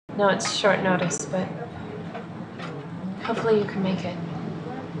know it's short notice, but hopefully you can make it.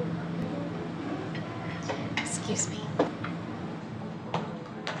 Excuse me.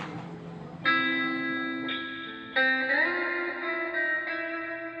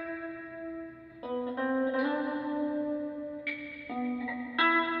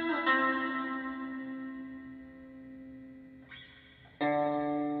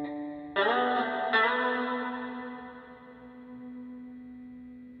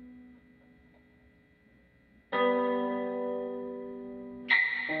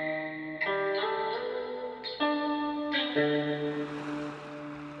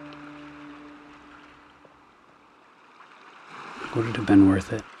 Would it have been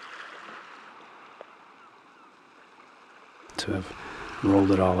worth it to have rolled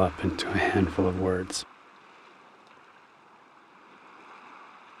it all up into a handful of words?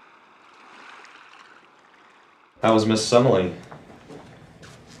 How was Miss Summerly?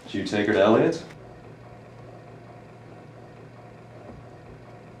 Did you take her to Elliot's?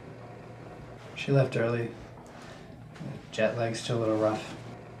 She left early. Jet lag's still a little rough.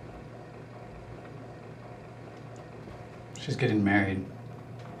 She's getting married.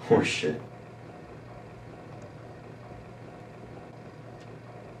 Horse shit.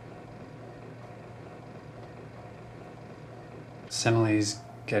 Simile's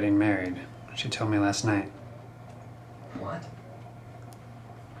getting married. She told me last night. What?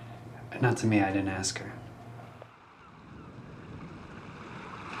 Not to me, I didn't ask her.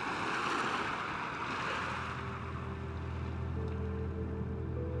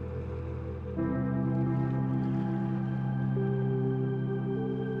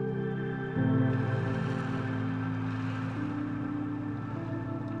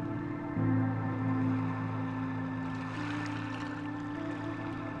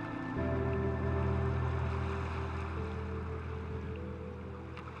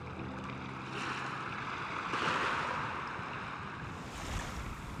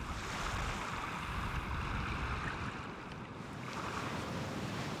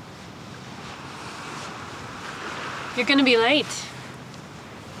 You're gonna be late.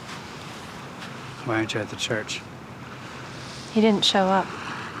 Why aren't you at the church? He didn't show up.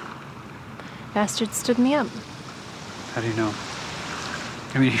 Bastard stood me up. How do you know?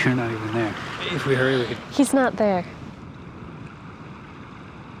 I mean, you're not even there. If we hurry, we could... He's not there.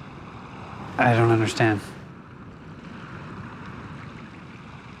 I don't understand.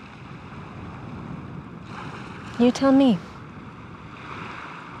 You tell me.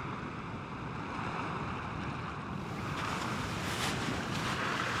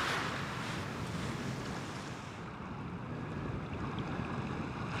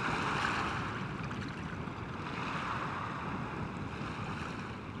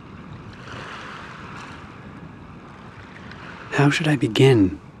 How should I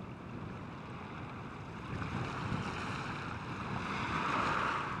begin?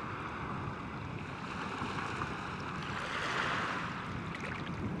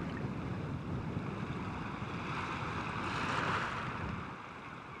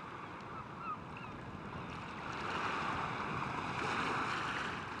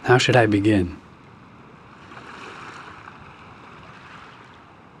 How should I begin?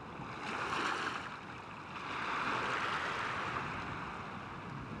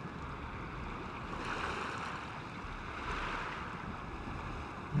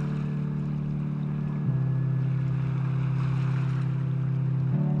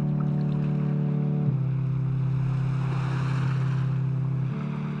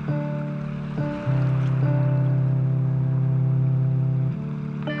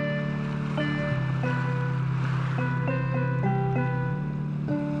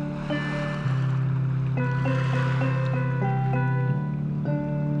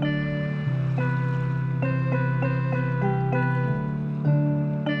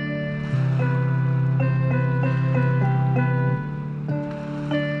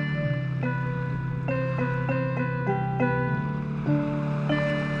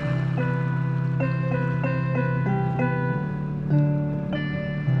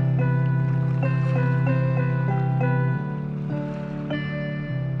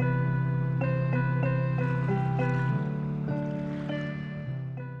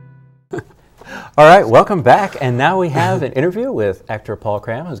 All right, welcome back. And now we have an interview with actor Paul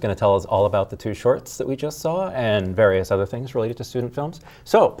Cram, who's going to tell us all about the two shorts that we just saw and various other things related to student films.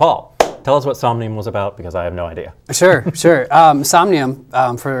 So, Paul, tell us what Somnium was about, because I have no idea. Sure. Somnium,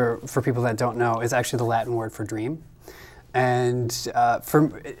 for people that don't know, is actually the Latin word for dream. And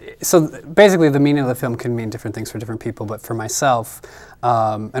so basically the meaning of the film can mean different things for different people, but for myself,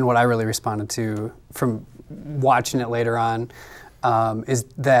 and what I really responded to from watching it later on, is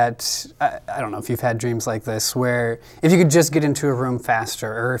that, I don't know if you've had dreams like this, where if you could just get into a room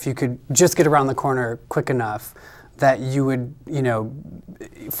faster, or if you could just get around the corner quick enough, that you would,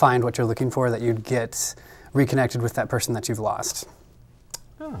 find what you're looking for, that you'd get reconnected with that person that you've lost.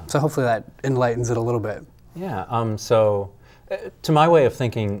 Oh. So hopefully that enlightens it a little bit. Yeah, so to my way of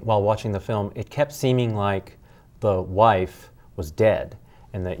thinking while watching the film, it kept seeming like the wife was dead,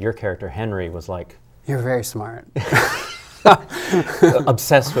 and that your character, Henry, was like... You're very smart.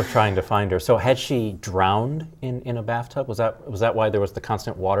 obsessed with trying to find her. So had she drowned in a bathtub? Was that why there was the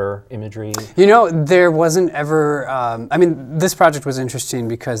constant water imagery? There wasn't ever, I mean, this project was interesting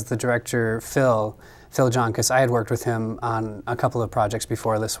because the director, Phil Joncas, I had worked with him on a couple of projects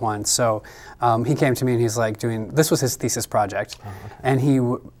before this one. So he came to me and he's like this was his thesis project. Oh, okay. And he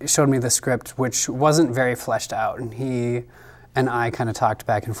showed me the script, which wasn't very fleshed out. And he and I kind of talked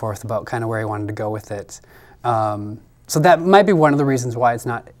back and forth about kind of where he wanted to go with it. So that might be one of the reasons why it's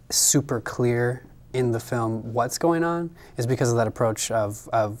not super clear in the film what's going on, is because of that approach of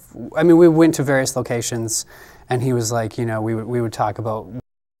I mean, we went to various locations and he was like, we would talk about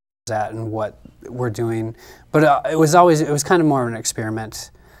that and what we're doing. But it was kind of more of an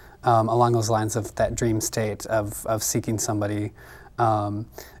experiment along those lines of that dream state of seeking somebody. So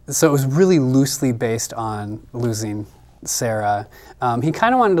it was really loosely based on losing Sarah. He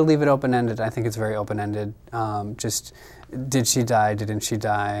kind of wanted to leave it open-ended. I think it's very open-ended. Just, did she die? Didn't she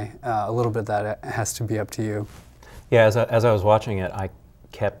die? A little bit of that has to be up to you. Yeah, as I was watching it, I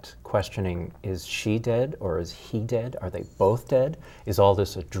kept questioning, is she dead or is he dead? Are they both dead? Is all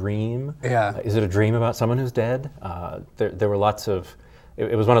this a dream? Yeah. Is it a dream about someone who's dead? There were lots of,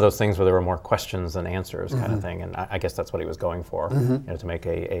 it was one of those things where there were more questions than answers kind of thing, and I guess that's what he was going for, to make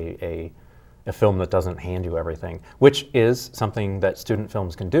a film that doesn't hand you everything, which is something that student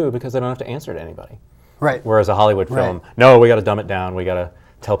films can do because they don't have to answer to anybody. Right. Whereas a Hollywood film, no, we got to dumb it down, we got to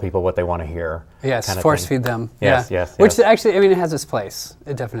tell people what they want to hear. Yes, kind of force thing. feed them. Yes, yeah. yes. Which actually, I mean, it has its place.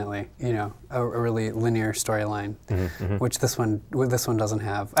 It definitely, a really linear storyline, which this one doesn't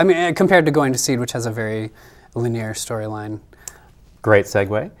have. I mean, compared to Going to Seed, which has a very linear storyline. Great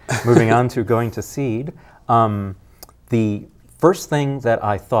segue. Moving on to Going to Seed. The first thing that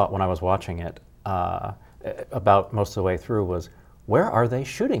I thought when I was watching it, about most of the way through, was, where are they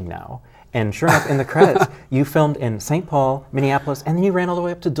shooting now? And sure enough, in the credits, you filmed in St. Paul, Minneapolis, and then you ran all the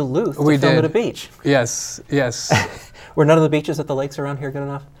way up to Duluth to film at a beach. Yes, yes. Were none of the beaches at the lakes around here good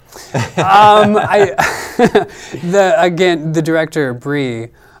enough? Again, the director, Bree,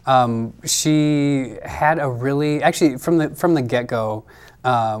 she had a really, actually from the get-go,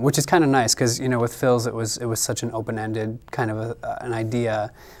 which is kind of nice because with Phil's it was such an open-ended kind of an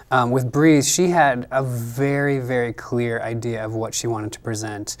idea. With Bree's, she had a very, very clear idea of what she wanted to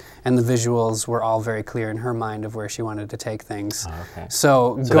present, and the visuals were all very clear in her mind of where she wanted to take things. Oh, okay.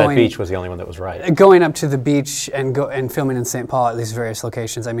 So that beach was the only one that was right. Going up to the beach and filming in St. Paul at these various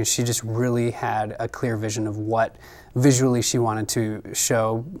locations, I mean, she just really had a clear vision of what visually she wanted to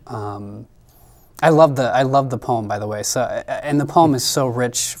show. I love the poem, by the way. So, and the poem is so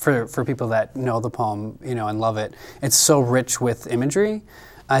rich for people that know the poem, and love it. It's so rich with imagery.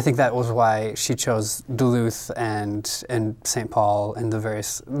 I think that was why she chose Duluth and St. Paul and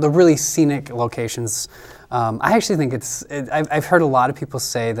the really scenic locations. I actually think I've heard a lot of people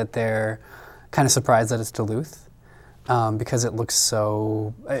say that they're kind of surprised that it's Duluth because it looks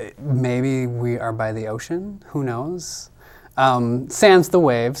so. Maybe we are by the ocean. Who knows? Sans the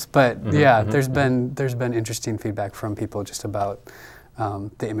waves, but yeah, there's been interesting feedback from people just about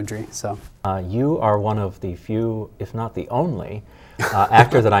the imagery. So you are one of the few, if not the only,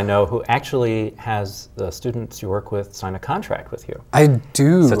 actor that I know who actually has the students you work with sign a contract with you. I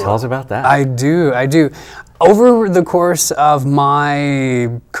do. So tell us about that. I do. Over the course of my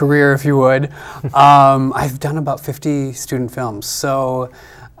career, if you would, I've done about 50 student films. So,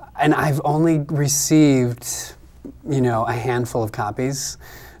 and I've only received a handful of copies.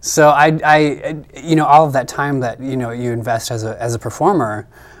 So I all of that time that you invest as a performer,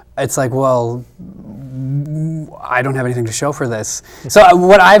 it's like, well, I don't have anything to show for this. So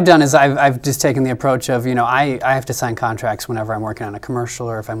what I've done is I've just taken the approach of I have to sign contracts whenever I'm working on a commercial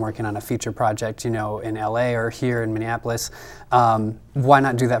or if I'm working on a feature project in LA or here in Minneapolis. Why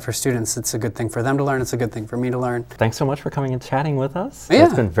not do that for students? It's a good thing for them to learn. It's a good thing for me to learn. Thanks so much for coming and chatting with us. Yeah,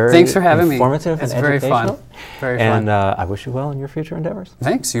 it's been very thanks for having informative me. It's and very educational. fun. Very fun. And I wish you well in your future endeavors.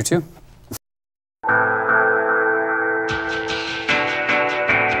 Thanks. You too.